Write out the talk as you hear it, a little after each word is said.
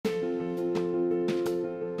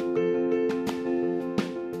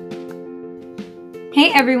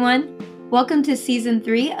Hey everyone! Welcome to Season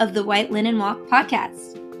 3 of the White Linen Walk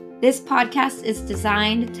podcast. This podcast is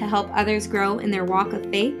designed to help others grow in their walk of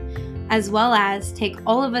faith, as well as take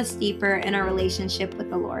all of us deeper in our relationship with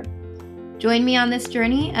the Lord. Join me on this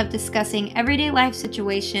journey of discussing everyday life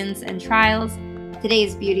situations and trials,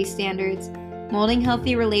 today's beauty standards, molding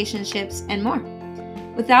healthy relationships, and more.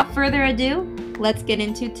 Without further ado, let's get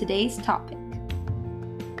into today's topic.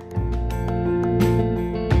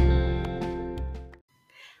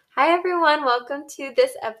 Hi everyone, welcome to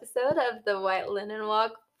this episode of the White Linen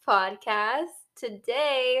Walk podcast.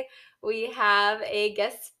 Today we have a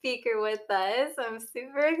guest speaker with us. I'm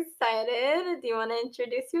super excited. Do you want to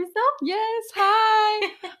introduce yourself? Yes,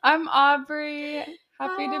 hi. I'm Aubrey.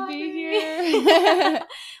 Happy to be here.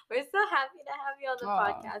 We're so happy to have you on the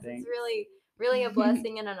podcast. Thanks. It's really a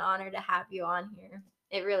blessing and an honor to have you on here.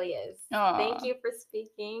 It really is. Thank you for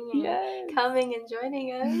speaking and coming and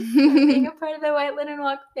joining us, being a part of the White Linen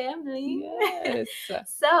Walk family. Yes.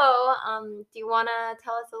 So, do you want to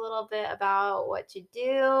tell us a little bit about what you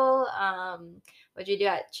do, what you do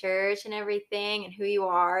at church and everything, and who you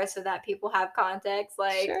are, so that people have context?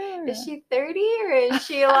 Like, Sure. Is she 30 or is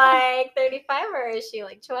she like 35 or is she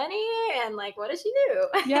like 20? And like, what does she do?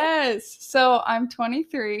 Yes. So I'm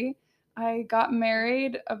 23. I got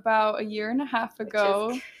married about a year and a half ago.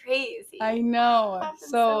 Which is crazy. I know.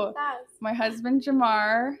 So fast. My husband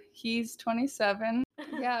Jamar, he's 27.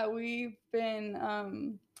 Yeah, we've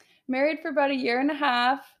been married for about a year and a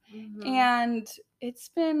half, and it's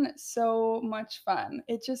been so much fun.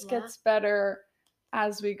 It just gets better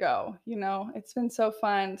as we go, it's been so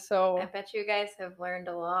fun. So I bet you guys have learned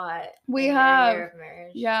a lot. We in have. Your year of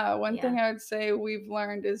marriage. Yeah, one thing I would say we've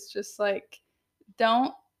learned is just like,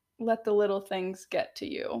 don't let the little things get to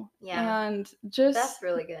you. Yeah. And just that's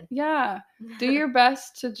really good. Yeah. Do your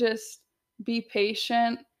best to just be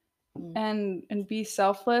patient and be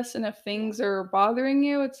selfless. And if things are bothering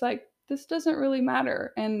you, it's like, this doesn't really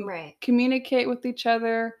matter. And communicate with each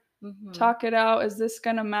other, talk it out. Is this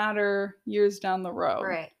going to matter years down the road?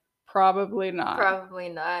 Right. Probably not.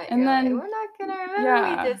 And then we're not going to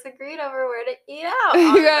remember we disagreed over where to eat out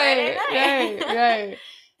on Friday night. Right.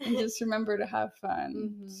 And just remember to have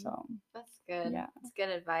fun. So that's good. Yeah. That's good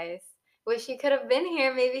advice. Wish he could have been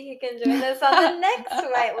here. Maybe he can join us on the next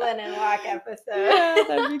White Linen Walk episode. Yeah,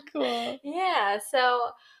 that'd be cool. Yeah. So,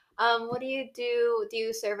 what do you do? Do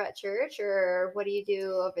you serve at church, or what do you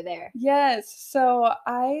do over there? Yes. So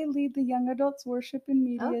I lead the Young Adults Worship and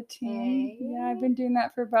Media team. Yeah, I've been doing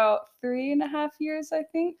that for about 3.5 years, I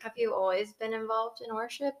think. Have you always been involved in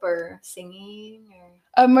worship or singing?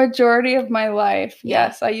 A majority of my life,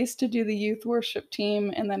 yes. I used to do the youth worship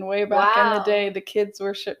team, and then way back in the day, the kids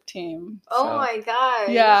worship team. Oh my gosh!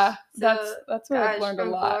 Yeah, so, that's where I've learned a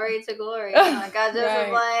lot. From glory to glory. God just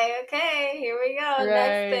was like, okay, here we go,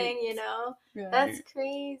 next thing, That's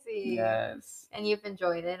crazy. Yes. And you've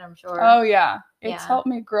enjoyed it, I'm sure. Oh yeah, it's helped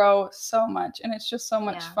me grow so much, and it's just so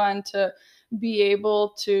much fun to be able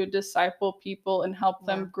to disciple people and help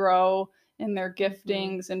them grow in their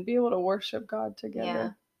giftings and be able to worship God together. Yeah.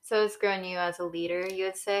 So it's grown you as a leader, you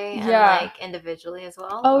would say, and like individually as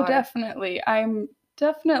well? Oh, definitely. I'm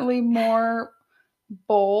definitely more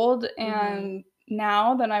bold and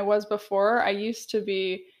now than I was before. I used to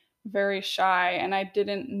be very shy and I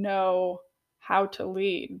didn't know how to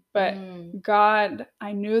lead, but God,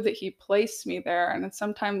 I knew that he placed me there. And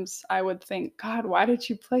sometimes I would think, God, why did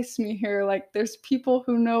you place me here? Like, there's people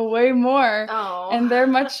who know way more and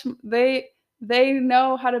they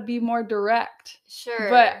know how to be more direct. Sure.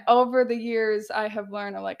 But over the years, I have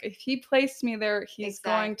learned, like, if he placed me there, he's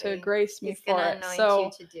going to grace me for it. He's going to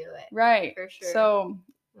anoint you to do it. Right. For sure. So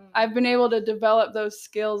I've been able to develop those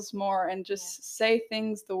skills more and just say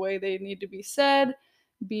things the way they need to be said,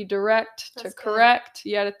 be direct to correct,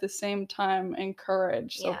 yet at the same time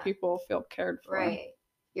encourage so people feel cared for. Right.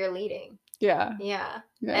 You're leading. Yeah. Yeah.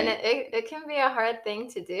 Right. And it can be a hard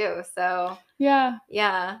thing to do. So yeah.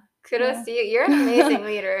 Kudos to you. You're an amazing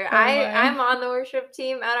leader. I'm on the worship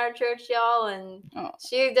team at our church, y'all, and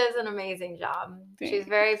she does an amazing job. Thanks. She's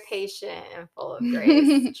very patient and full of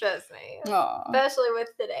grace. Trust me. Especially with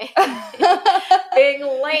today. Being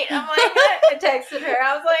late. I'm like, I texted her.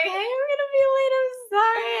 I was like, hey, I'm going to be late. I'm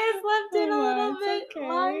sorry. I slept in a little bit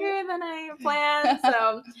longer than I planned.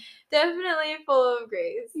 So definitely full of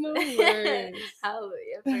grace. No worries.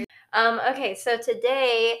 Hallelujah. Okay, so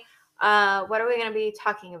today, what are we going to be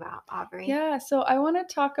talking about, Aubrey? Yeah, so I want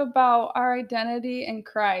to talk about our identity in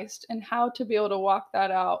Christ and how to be able to walk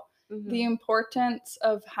that out. The importance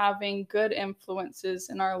of having good influences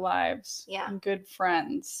in our lives and good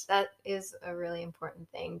friends. That is a really important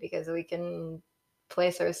thing because we can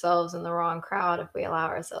place ourselves in the wrong crowd if we allow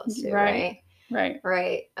ourselves to, Right. right?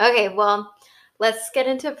 Right. Okay, well, let's get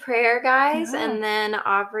into prayer, guys, Yeah. and then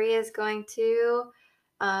Aubrey is going to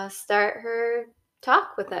start her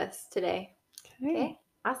talk with us today. Okay,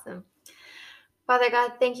 awesome. Father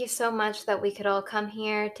God, thank you so much that we could all come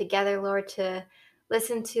here together, Lord, to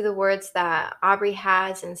listen to the words that Aubrey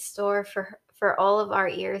has in store for all of our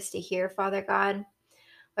ears to hear, Father God.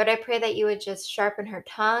 Lord, I pray that you would just sharpen her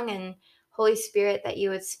tongue, and Holy Spirit, that you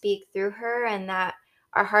would speak through her, and that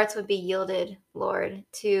our hearts would be yielded, Lord,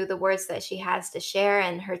 to the words that she has to share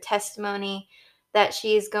and her testimony that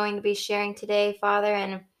she is going to be sharing today, Father.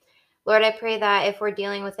 And Lord, I pray that if we're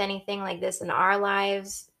dealing with anything like this in our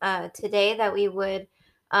lives today, that we would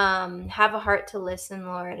have a heart to listen,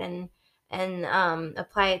 Lord, and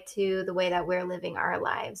apply it to the way that we're living our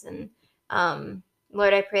lives. And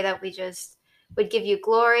Lord, I pray that we just would give you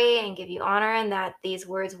glory and give you honor, and that these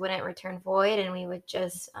words wouldn't return void, and we would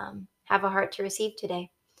just have a heart to receive today.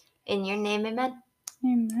 In your name, amen.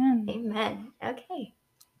 Amen. Amen. Okay.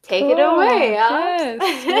 Take it away.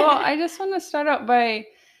 Yes. Well, I just want to start out by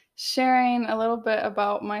sharing a little bit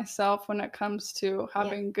about myself when it comes to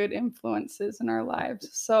having good influences in our lives.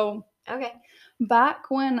 So, okay. Back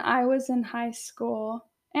when I was in high school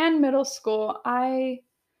and middle school, I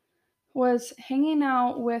was hanging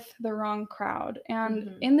out with the wrong crowd.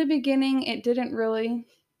 And in the beginning, it didn't really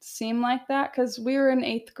seem like that because we were in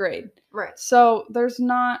 8th grade. Right. So there's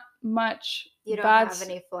not much. You don't have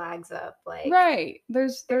any flags up, like. Right.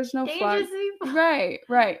 There's no flags.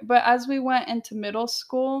 Right. But as we went into middle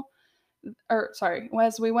school,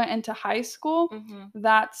 as we went into high school,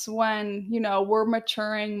 that's when, we're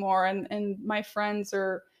maturing more, and my friends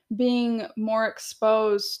are being more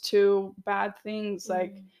exposed to bad things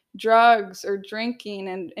like drugs or drinking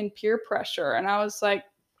and peer pressure. And I was like,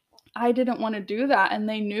 I didn't want to do that. And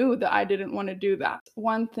they knew that I didn't want to do that.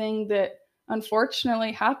 One thing that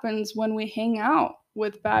unfortunately happens when we hang out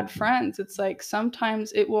with bad friends, it's like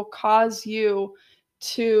sometimes it will cause you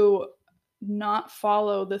to not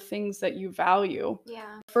follow the things that you value.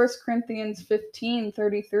 Yeah. 1 Corinthians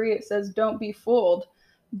 15:33, it says, "Don't be fooled.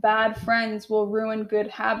 Bad friends will ruin good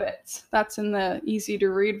habits." That's in the easy to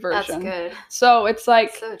read version. That's good. So it's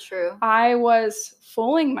like, so true. I was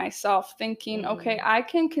fooling myself thinking, okay, I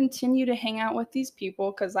can continue to hang out with these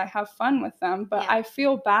people because I have fun with them, but I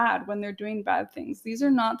feel bad when they're doing bad things. These are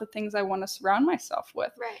not the things I want to surround myself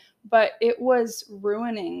with. Right. But it was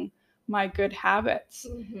ruining my good habits.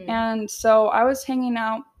 And so I was hanging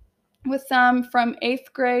out with them from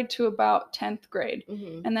 8th grade to about 10th grade.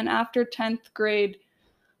 And then after 10th grade,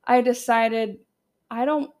 I decided I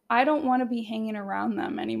don't want to be hanging around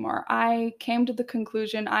them anymore. I came to the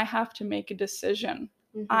conclusion I have to make a decision.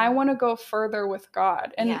 I want to go further with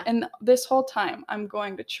God. And this whole time I'm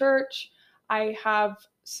going to church. I have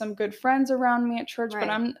some good friends around me at church,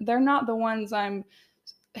 but they're not the ones I'm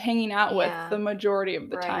hanging out with the majority of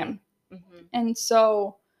the time. And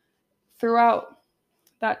so throughout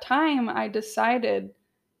that time, I decided,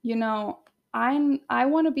 I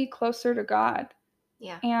want to be closer to God.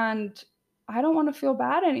 Yeah. And I don't want to feel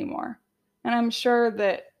bad anymore. And I'm sure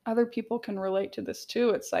that other people can relate to this too.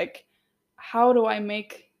 It's like, how do I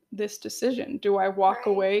make this decision? Do I walk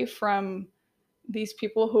away from these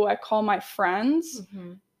people who I call my friends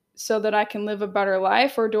so that I can live a better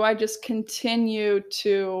life? Or do I just continue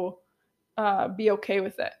to be okay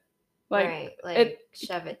with it?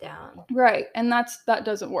 Shove it down. Right. And that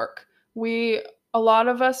doesn't work. A lot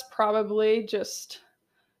of us probably just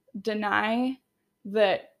deny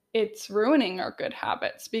that it's ruining our good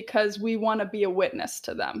habits because we want to be a witness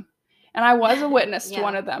to them. And I was a witness to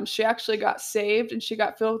one of them. She actually got saved and she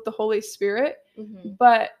got filled with the Holy Spirit.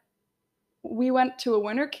 But we went to a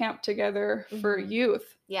winter camp together for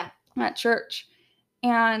youth at church.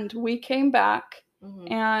 And we came back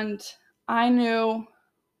and I knew,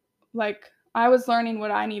 like, I was learning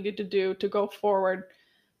what I needed to do to go forward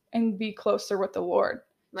and be closer with the Lord.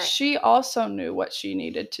 Right. She also knew what she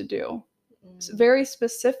needed to do very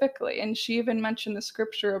specifically. And she even mentioned the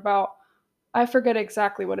scripture about, I forget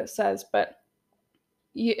exactly what it says, but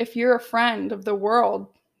if you're a friend of the world,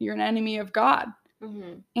 you're an enemy of God.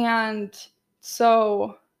 And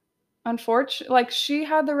so unfortunately, like, she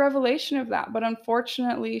had the revelation of that, but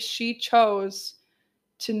unfortunately she chose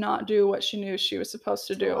to not do what she knew she was supposed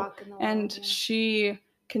to do. And she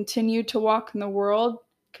continued to walk in the world,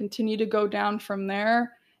 continued to go down from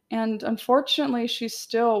there. And unfortunately, she's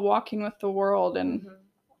still walking with the world. And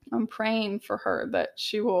I'm praying for her that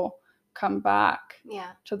she will come back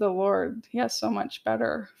to the Lord. He has so much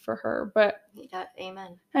better for her. But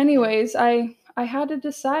amen. Anyways, I had to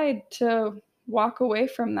decide to walk away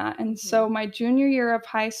from that. And so my junior year of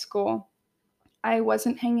high school, I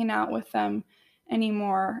wasn't hanging out with them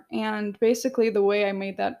anymore. And basically the way I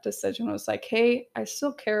made that decision was like, hey, I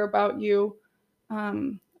still care about you.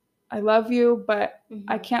 I love you, but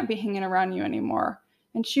I can't be hanging around you anymore.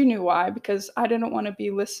 And she knew why, because I didn't want to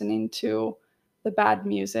be listening to the bad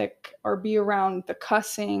music or be around the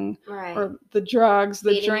cussing or the drugs, the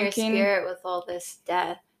feeding drinking. Your spirit with all this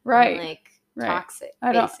death. Right. And right. Toxic,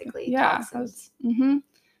 basically. Toxins.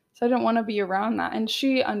 So I didn't want to be around that. And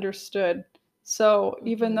she understood. So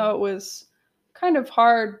even though it was kind of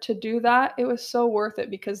hard to do that, it was so worth it,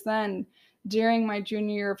 because then during my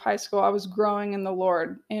junior year of high school, I was growing in the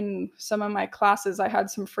Lord. In some of my classes, I had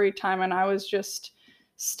some free time and I was just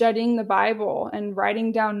studying the Bible and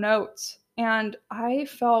writing down notes. And I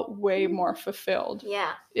felt way more fulfilled.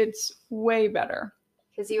 Yeah. It's way better.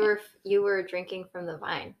 Because you were drinking from the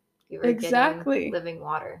vine. You were getting living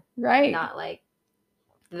water. Right. Not like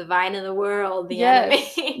the vine of the world, the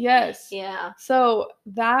enemy. Yes. Yeah. So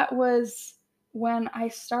that was when I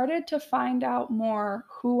started to find out more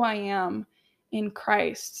who I am in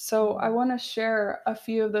Christ. So I want to share a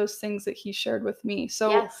few of those things that he shared with me.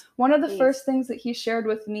 So one of the first things that he shared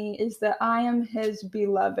with me is that I am his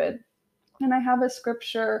beloved. And I have a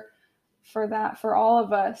scripture for that for all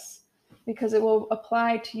of us, because it will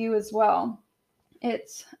apply to you as well.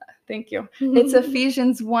 Thank you. It's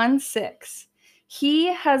Ephesians 1:6.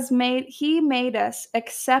 He made us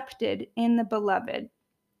accepted in the beloved.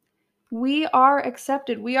 We are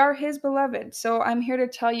accepted. We are his beloved. So I'm here to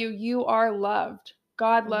tell you, you are loved.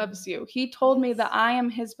 God loves you. He told me that I am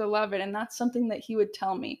his beloved, and that's something that he would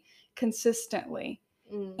tell me consistently.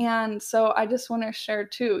 And so I just want to share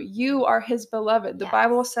too, you are his beloved. The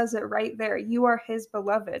Bible says it right there. You are his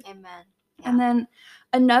beloved. Amen. Yeah. And then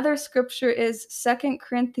another scripture is 2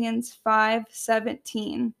 Corinthians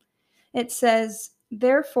 5:17. It says,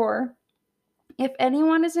 therefore, if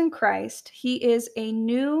anyone is in Christ, he is a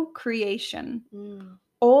new creation.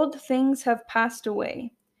 Old things have passed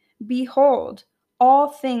away. Behold, all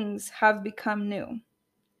things have become new.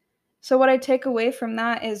 So what I take away from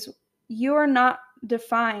that is you are not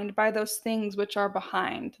defined by those things which are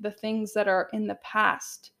behind, the things that are in the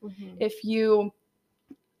past. If you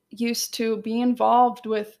used to be involved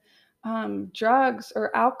with drugs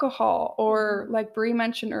or alcohol, or like Bree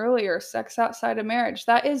mentioned earlier, sex outside of marriage,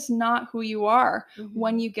 that is not who you are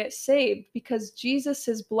when you get saved, because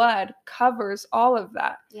Jesus's blood covers all of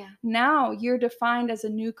that. Now you're defined as a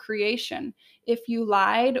new creation. If you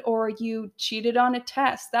lied or you cheated on a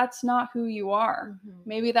test, that's not who you are.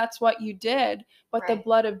 Maybe that's what you did, but the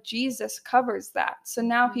blood of Jesus covers that. So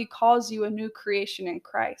now he calls you a new creation in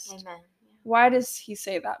Christ. Amen. Why does he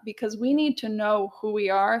say that? Because we need to know who we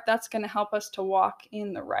are. That's going to help us to walk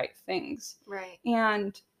in the right things. Right.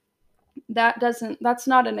 And that's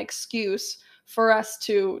not an excuse for us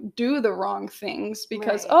to do the wrong things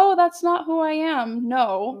because, that's not who I am.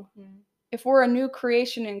 No. If we're a new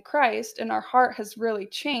creation in Christ and our heart has really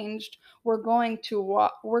changed, we're going to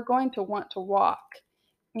want to walk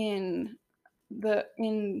in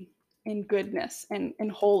goodness and in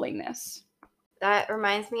holiness. That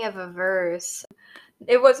reminds me of a verse.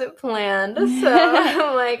 It wasn't planned, so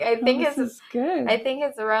I'm like, I think it's good. I think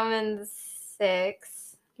it's Romans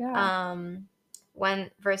 6,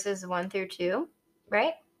 verses 1 through 2,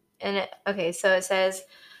 right? And so it says,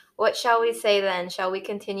 "What shall we say then? Shall we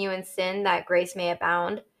continue in sin that grace may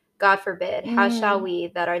abound? God forbid. How shall we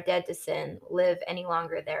that are dead to sin live any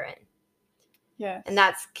longer therein?" Yes. And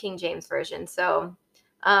that's King James Version. So,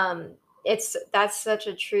 that's such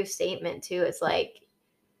a true statement too. It's like,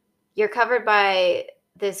 you're covered by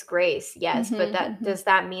this grace, yes, but does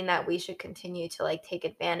that mean that we should continue to like take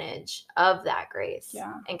advantage of that grace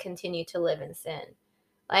and continue to live in sin?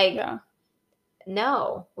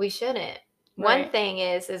 No, we shouldn't. One thing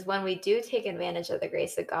is when we do take advantage of the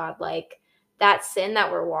grace of God, like that sin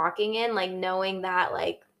that we're walking in, like knowing that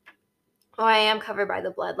like, oh, I am covered by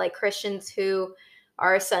the blood, like Christians who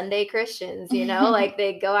are Sunday Christians, like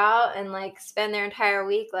they go out and like spend their entire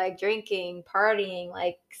week like drinking, partying,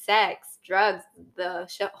 like sex, drugs, the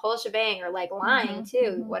whole shebang, or like lying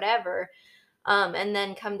too, whatever. And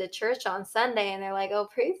then come to church on Sunday and they're like, oh,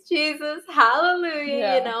 praise Jesus,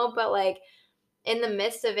 hallelujah, but like in the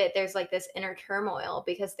midst of it, there's like this inner turmoil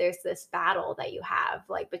because there's this battle that you have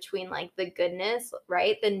like between like the goodness,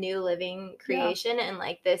 right? The new living creation and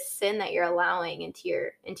like this sin that you're allowing into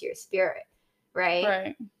your spirit.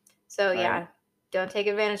 Right. So don't take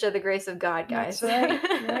advantage of the grace of God, guys.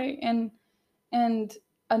 That's right. And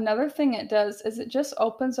another thing it does is it just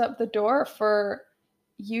opens up the door for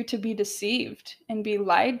you to be deceived and be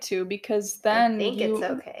lied to, because then it's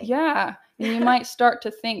okay. Yeah. And you might start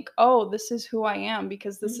to think, oh, this is who I am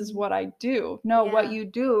because this is what I do. No, what you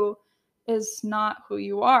do is not who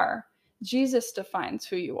you are. Jesus defines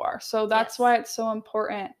who you are. So that's why it's so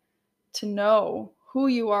important to know who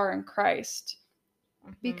you are in Christ,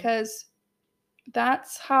 because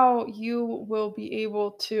that's how you will be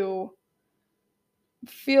able to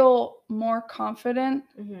feel more confident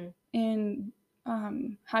in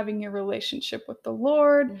having your relationship with the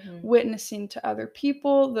Lord, witnessing to other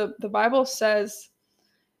people. The Bible says,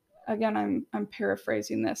 again, I'm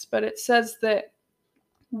paraphrasing this, but it says that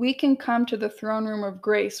we can come to the throne room of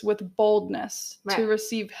grace with boldness to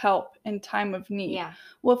receive help in time of need. Yeah.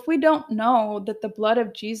 Well, if we don't know that the blood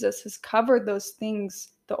of Jesus has covered those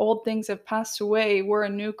things, the old things have passed away, we're a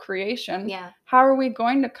new creation. How are we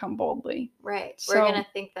going to come boldly? Right. So, we're going to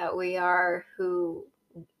think that we are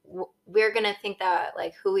we're going to think that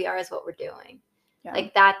like who we are is what we're doing.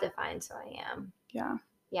 Like that defines who I am. Yeah.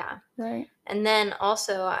 Right. And then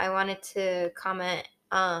also I wanted to comment,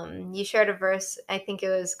 you shared a verse, I think it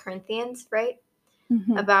was Corinthians, right?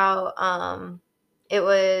 About, it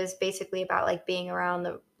was basically about like being around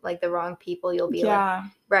the wrong people, you'll be like,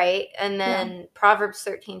 right? And then Proverbs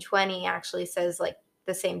 13:20 actually says like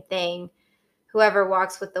the same thing. Whoever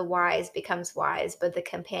walks with the wise becomes wise, but the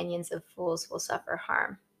companions of fools will suffer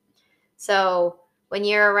harm. So when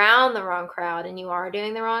you're around the wrong crowd and you are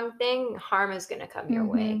doing the wrong thing, harm is going to come your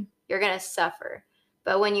way. You're going to suffer.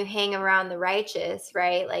 But when you hang around the righteous,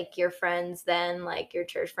 right, like your friends then, like your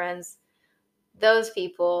church friends, those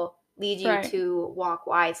people lead you to walk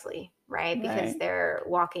wisely, right? Because they're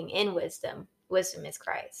walking in wisdom. Wisdom is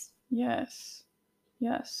Christ. Yes.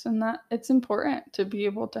 And that it's important to be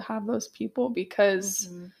able to have those people, because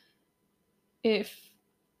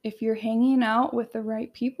if you're hanging out with the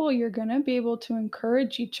right people, you're going to be able to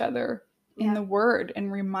encourage each other in the word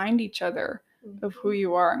and remind each other of who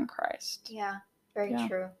you are in Christ. Yeah, very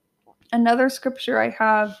true. Another scripture I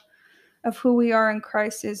have of who we are in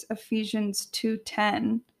Christ is Ephesians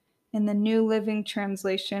 2:10 in the New Living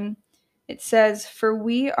Translation. It says, "For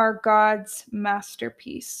we are God's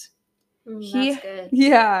masterpiece." That's good.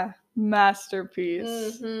 Yeah,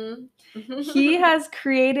 masterpiece. He has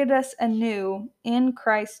created us anew in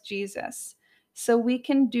Christ Jesus, so we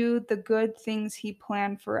can do the good things he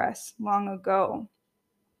planned for us long ago.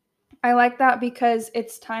 I like that because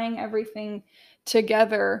it's tying everything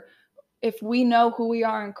together. If we know who we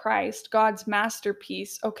are in Christ, God's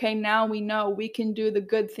masterpiece, okay, now we know we can do the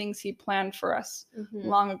good things he planned for us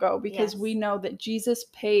long ago, because we know that Jesus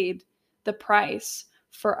paid the price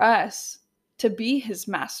for us to be his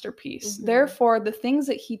masterpiece. Therefore, the things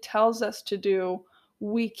that he tells us to do,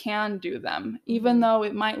 we can do them, even though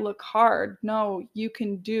it might look hard. No, you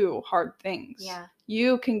can do hard things.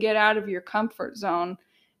 You can get out of your comfort zone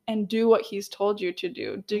and do what he's told you to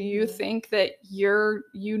do. Do you think that you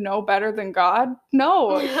know better than God?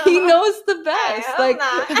 No, he knows the best.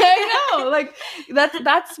 I know. Like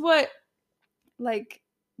that's what, like,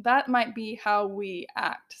 that might be how we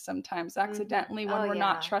act sometimes accidentally when we're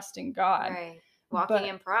not trusting God. Right. Walking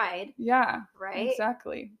in pride. Yeah. Right.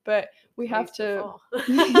 Exactly. But we have to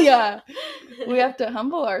we have to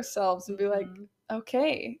humble ourselves and be like,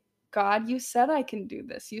 okay, God, you said I can do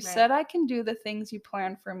this. You said I can do the things you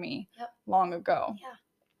planned for me long ago.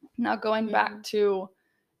 Now going back to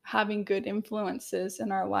having good influences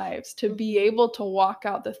in our lives, to be able to walk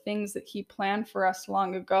out the things that he planned for us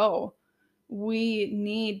long ago, we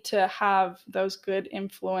need to have those good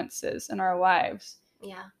influences in our lives.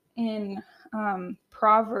 In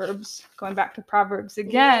Proverbs, going back to Proverbs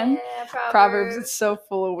again, Proverbs is so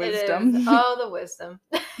full of wisdom. Oh, the wisdom.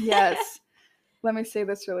 Yes. Let me say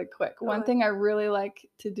this really quick. One thing I really like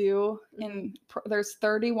to do there's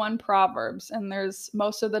 31 Proverbs, and there's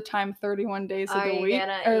most of the time 31 days of the week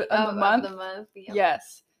or of the month.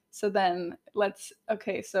 Yes. So then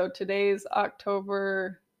so today's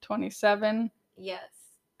October 27. Yes.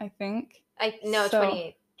 I think.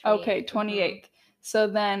 28th. Okay, 28th. So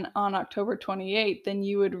then on October 28th, then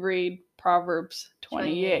you would read Proverbs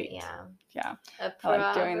 28. Yeah. A I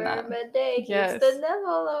like doing that. proverb a day keeps the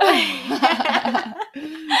devil away.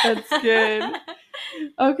 That's good.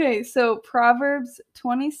 Okay, so Proverbs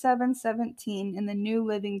 27:17 in the New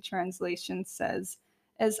Living Translation says,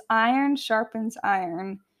 "As iron sharpens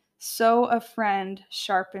iron, so a friend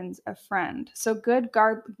sharpens a friend." So good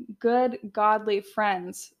godly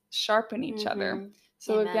friends sharpen each other.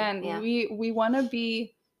 So again, we want to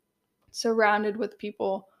be surrounded with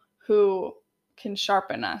people who can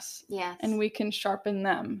sharpen us. And we can sharpen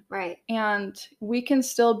them. Right. And we can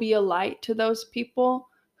still be a light to those people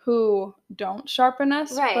who don't sharpen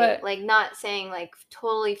us. Right. But like not saying like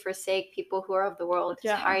totally forsake people who are of the world. 'Cause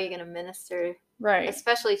Yeah. how are you going to minister, right.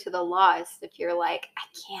 especially to the lost, if you're like, I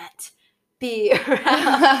can't be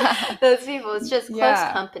around those people? It's just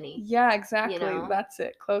close company. Yeah, exactly. You know? That's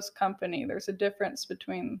it. Close company. There's a difference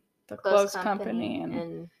between the Close close company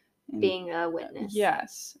and being a witness.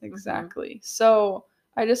 Yes, exactly. So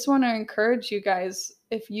I just want to encourage you guys,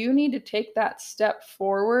 if you need to take that step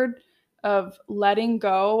forward of letting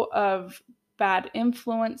go of bad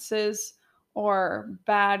influences or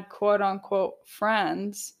bad quote unquote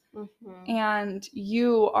friends, and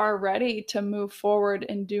you are ready to move forward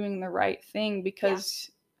in doing the right thing,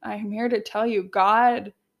 because I'm here to tell you,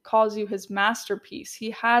 God calls you his masterpiece.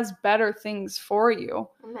 He has better things for you.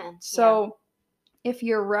 Amen. So if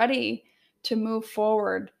you're ready to move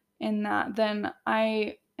forward in that, then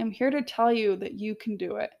I am here to tell you that you can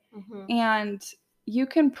do it. And you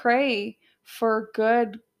can pray for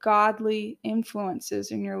good, godly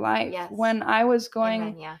influences in your life. Yes. When I was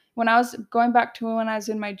going back to when I was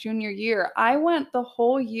in my junior year, I went the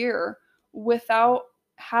whole year without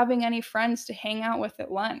having any friends to hang out with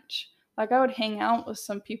at lunch. Like, I would hang out with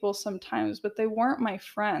some people sometimes, but they weren't my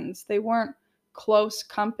friends. They weren't close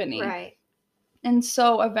company. Right. And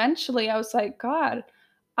so eventually I was like, God,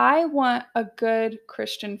 I want a good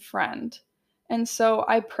Christian friend. And so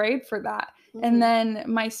I prayed for that. And then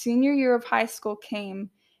my senior year of high school came,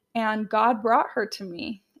 and God brought her to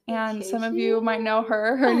me. And some of you might know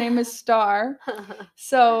her. Her name is Star.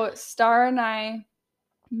 So Star and I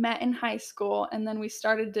met in high school, and then we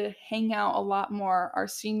started to hang out a lot more our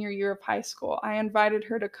senior year of high school. I invited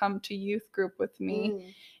her to come to youth group with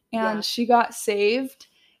me, and she got saved,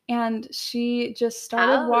 and she just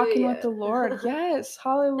started walking with the Lord. Yes,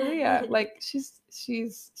 hallelujah. Like, she's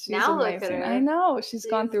now amazing. Look at her. I know. She's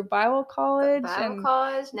gone through Bible college.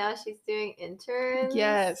 Now she's doing interns.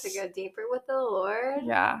 Yes. To go deeper with the Lord.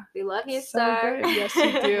 Yeah. We love you, so Star. Good. Yes,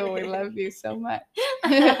 you do. We love you so much.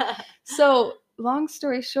 So, long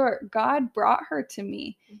story short, God brought her to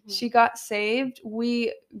me. She got saved.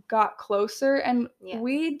 We got closer, and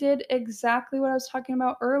we did exactly what I was talking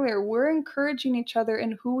about earlier. We're encouraging each other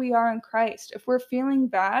in who we are in Christ. If we're feeling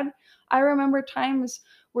bad, I remember times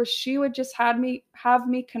where she would just have me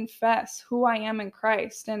confess who I am in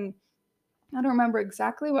Christ. And I don't remember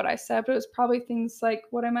exactly what I said, but it was probably things like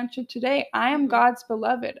what I mentioned today. I am God's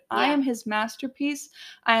beloved. I am his masterpiece.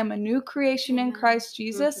 I am a new creation in Christ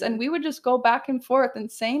Jesus. And we would just go back and forth and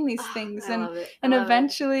saying these things. And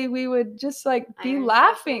eventually we would just like be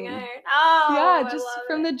laughing. Just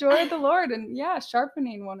from the joy of the Lord, and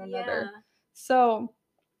sharpening one another. So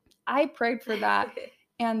I prayed for that.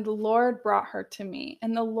 And the Lord brought her to me.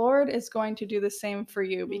 And the Lord is going to do the same for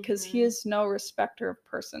you, because he is no respecter of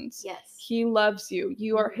persons. Yes. He loves you.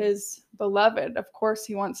 You are his beloved. Of course,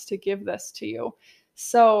 he wants to give this to you.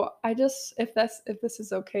 So I just, if this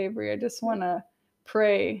is okay, Brie, I just want to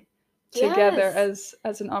pray together as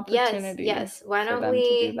an opportunity. Yes. Why don't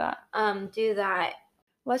we do that? Do that.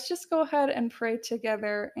 Let's just go ahead and pray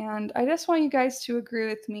together. And I just want you guys to agree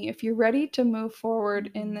with me. If you're ready to move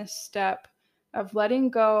forward in this step of letting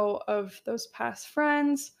go of those past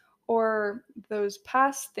friends or those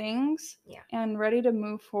past things, and ready to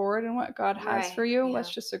move forward in what God has for you,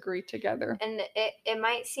 let's just agree together. And it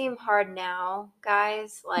might seem hard now,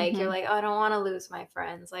 guys. Like, you're like, oh, I don't want to lose my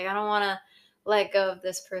friends. Like, I don't want to let go of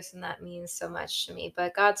this person that means so much to me.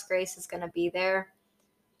 But God's grace is going to be there.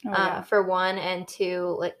 For one, and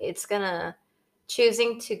two, like, it's gonna,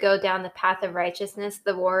 choosing to go down the path of righteousness.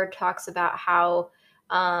 The word talks about how,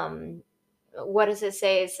 what does it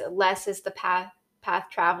say? It's less is the path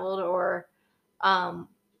traveled, or,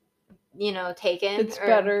 taken. It's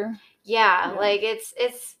better. Yeah, like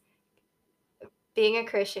it's being a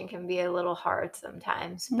Christian can be a little hard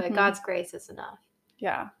sometimes, but God's grace is enough.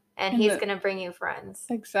 Yeah. And he's going to bring you friends.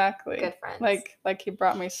 Exactly. Good friends. Like he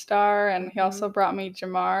brought me Star, and he also brought me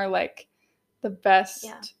Jamar, like the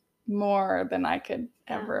best, more than I could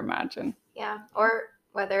ever imagine. Yeah. Or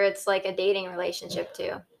whether it's like a dating relationship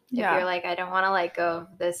too. If you're like, I don't want to let go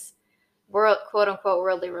of this world, quote unquote,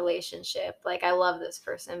 worldly relationship. Like, I love this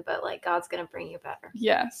person, but like, God's going to bring you better.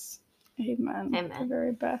 Yes. Amen. The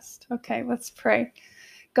very best. Okay, let's pray.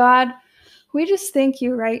 God, we just thank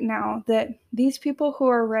you right now that these people who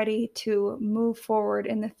are ready to move forward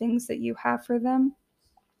in the things that you have for them,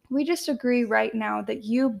 we just agree right now that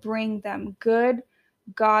you bring them good,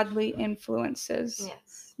 godly influences,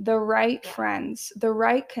 the right friends, the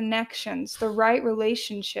right connections, the right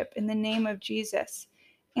relationship in the name of Jesus.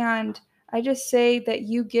 And I just say that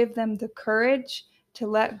you give them the courage to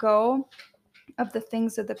let go of the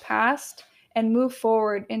things of the past and move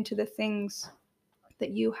forward into the things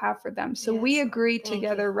that you have for them. So Yes, we Lord. agree Thank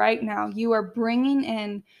together you. right now. You are bringing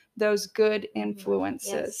in those good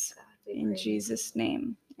influences. Yes, God, we in praise you. Jesus'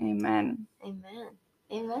 name. Amen. Amen.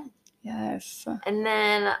 Amen. Yes. And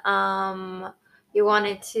then you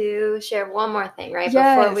wanted to share one more thing, right?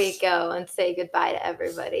 Yes. Before we go and say goodbye to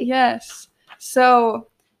everybody. Yes. So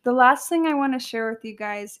the last thing I want to share with you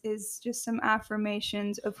guys is just some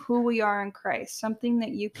affirmations of who we are in Christ, something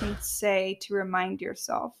that you can say to remind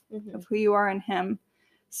yourself of who you are in Him.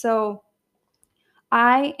 So,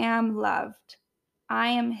 I am loved. I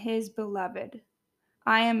am His beloved.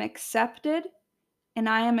 I am accepted, and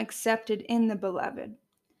I am accepted in the beloved.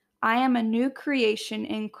 I am a new creation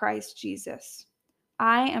in Christ Jesus.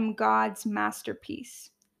 I am God's masterpiece.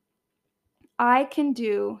 I can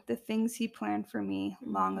do the things He planned for me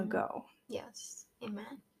long ago. Yes. Amen.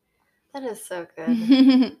 That is so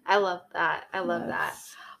good. I love that. I love that.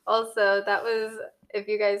 Also, that was, if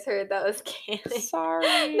you guys heard, that was Kaylee.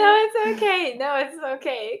 Sorry. No, it's okay. No, it's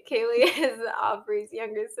okay. Kaylee is Aubrey's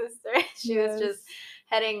younger sister. She was just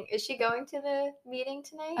heading. Is she going to the meeting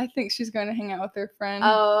tonight? I think she's going to hang out with her friend.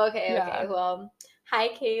 Oh, okay. Yeah. Okay. Well, hi,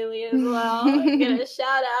 Kaylee, as well. I'm going to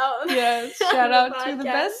shout out. Yes. Shout out to the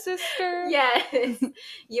best sister. Yes.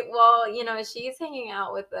 Well, she's hanging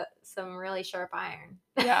out with some really sharp iron.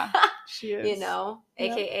 Yeah, she is.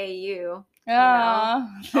 AKA you.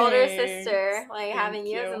 Thanks. Older sister. Like, Thank having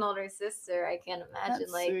you as you. an older sister, I can't imagine.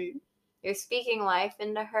 That's like, sweet. You're speaking life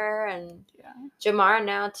into her, and Jamar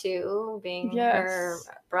now too, being her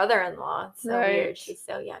brother-in-law. It's so weird. She's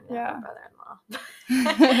so young to have a brother-in-law.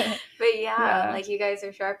 But like, you guys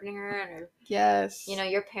are sharpening her, and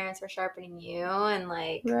your parents were sharpening you, and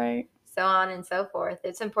like so on and so forth.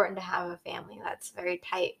 It's important to have a family that's very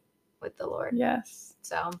tight with the Lord. Yes.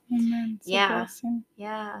 So amen. It's a blessing.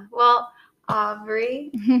 Yeah. Well,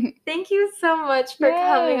 Aubrey, thank you so much for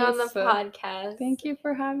coming on the podcast. Thank you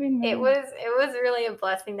for having me. It was really a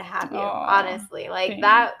blessing to have you, honestly. Like,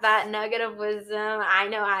 that nugget of wisdom, I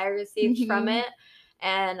know I received from it,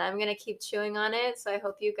 and I'm going to keep chewing on it. So I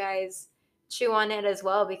hope you guys chew on it as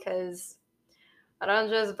well, because I don't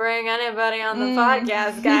just bring anybody on the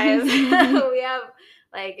podcast, guys. We have,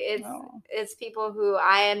 like, it's people who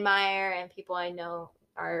I admire and people I know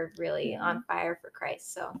are really on fire for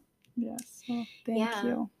Christ. So yes, well, thank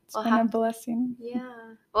you. It's been a blessing. Yeah,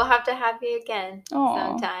 we'll have to have you again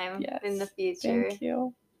sometime in the future. Thank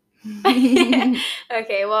you.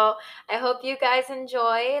 Okay, well, I hope you guys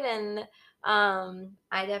enjoyed, and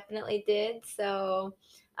I definitely did. So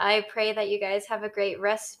I pray that you guys have a great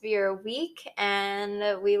rest of your week,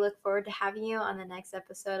 and we look forward to having you on the next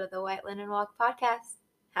episode of the White Linen Walk podcast.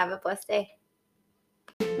 Have a blessed day.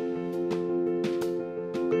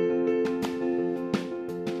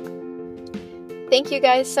 Thank you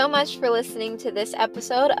guys so much for listening to this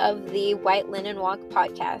episode of the White Linen Walk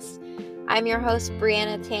podcast. I'm your host,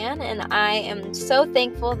 Brianna Tan, and I am so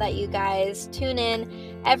thankful that you guys tune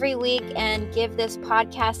in every week and give this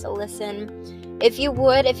podcast a listen. If you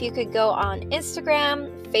could go on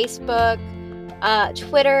Instagram, Facebook,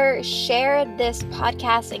 Twitter, share this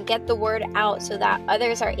podcast and get the word out so that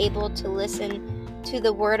others are able to listen to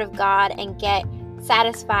the Word of God and get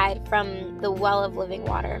satisfied from the well of living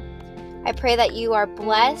water. I pray that you are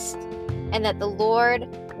blessed and that the Lord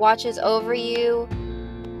watches over you,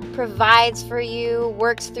 provides for you,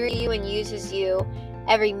 works through you, and uses you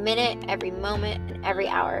every minute, every moment, and every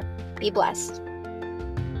hour. Be blessed.